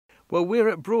Well, we're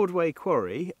at Broadway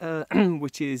Quarry,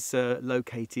 which is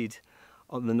located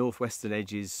on the northwestern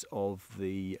edges of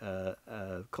the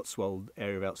Cotswold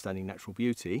Area of Outstanding Natural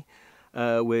Beauty.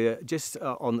 We're just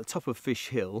on the top of Fish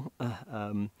Hill,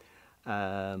 above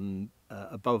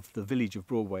the village of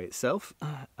Broadway itself,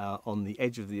 on the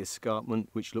edge of the escarpment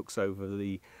which looks over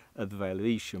the Vale of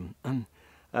Evesham.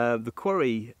 The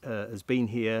quarry has been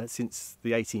here since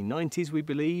the 1890s, we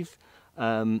believe.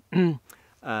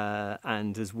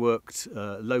 And has worked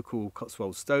local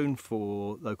Cotswold stone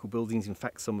for local buildings. In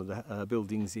fact, some of the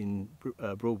buildings in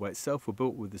Broadway itself were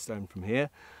built with the stone from here.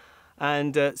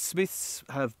 And Smiths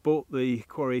have bought the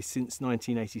quarry since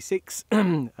 1986,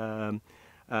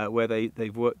 where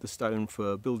they've worked the stone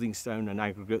for building stone and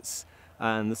aggregates.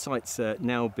 And the site's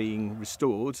now being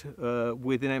restored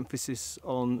with an emphasis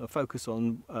on a focus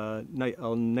on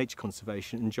nature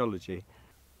conservation and geology.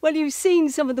 Well, you've seen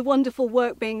some of the wonderful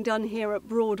work being done here at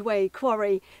Broadway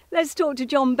Quarry. Let's talk to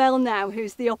John Bell now,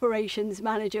 who's the operations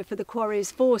manager for the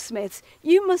quarries for Smiths.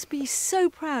 You must be so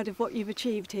proud of what you've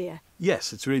achieved here.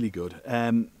 Yes, it's really good.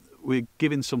 We're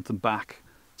giving something back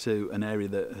to an area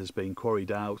that has been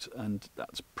quarried out, and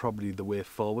that's probably the way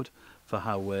forward for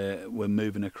how we're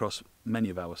moving across many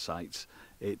of our sites.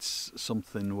 It's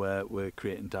something where we're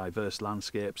creating diverse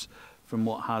landscapes from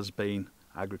what has been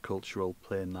agricultural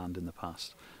plain land in the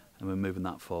past, and we're moving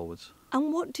that forwards.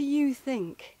 And what do you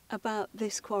think about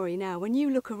this quarry now? When you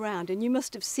look around, and you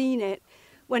must have seen it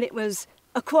when it was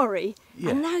a quarry,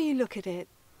 yeah, and now you look at it,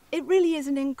 it really is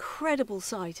an incredible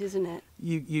sight, isn't it?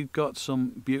 You've got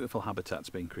some beautiful habitats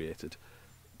being created.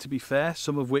 To be fair,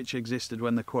 some of which existed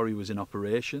when the quarry was in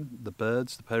operation. The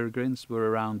birds, the peregrines were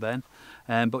around then.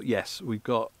 But yes, we've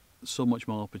got so much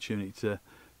more opportunity to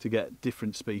get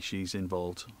different species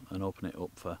involved and open it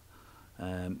up for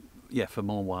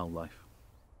more wildlife.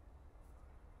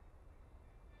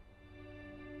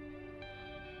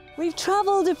 We've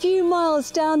travelled a few miles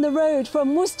down the road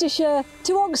from Worcestershire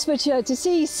to Oxfordshire to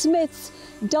see Smiths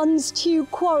Dunstew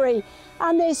Quarry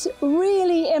and this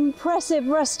really impressive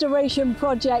restoration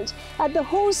project at the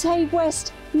Horsehay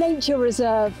West Nature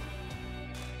Reserve.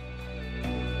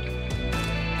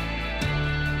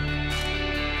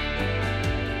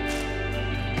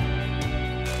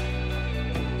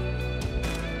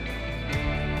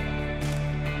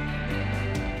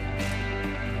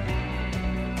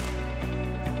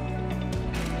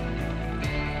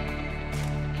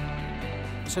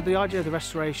 So the idea of the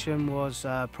restoration was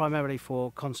primarily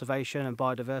for conservation and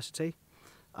biodiversity.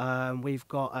 We've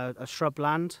got a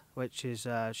shrubland, which is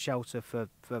shelter for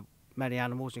many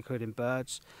animals, including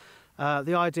birds.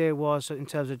 The idea was, in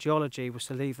terms of geology, was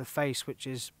to leave the face, which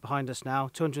is behind us now,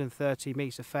 230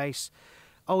 metre face,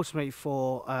 ultimately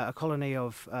for a colony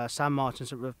of sand martins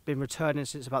that have been returning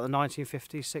since about the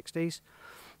 1950s, 60s.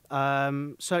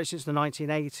 Certainly since the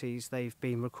 1980s, they've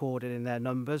been recorded in their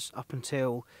numbers up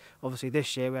until, obviously,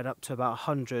 this year we had up to about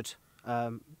 100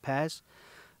 pairs.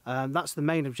 That's the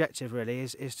main objective, really,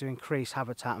 is to increase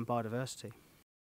habitat and biodiversity.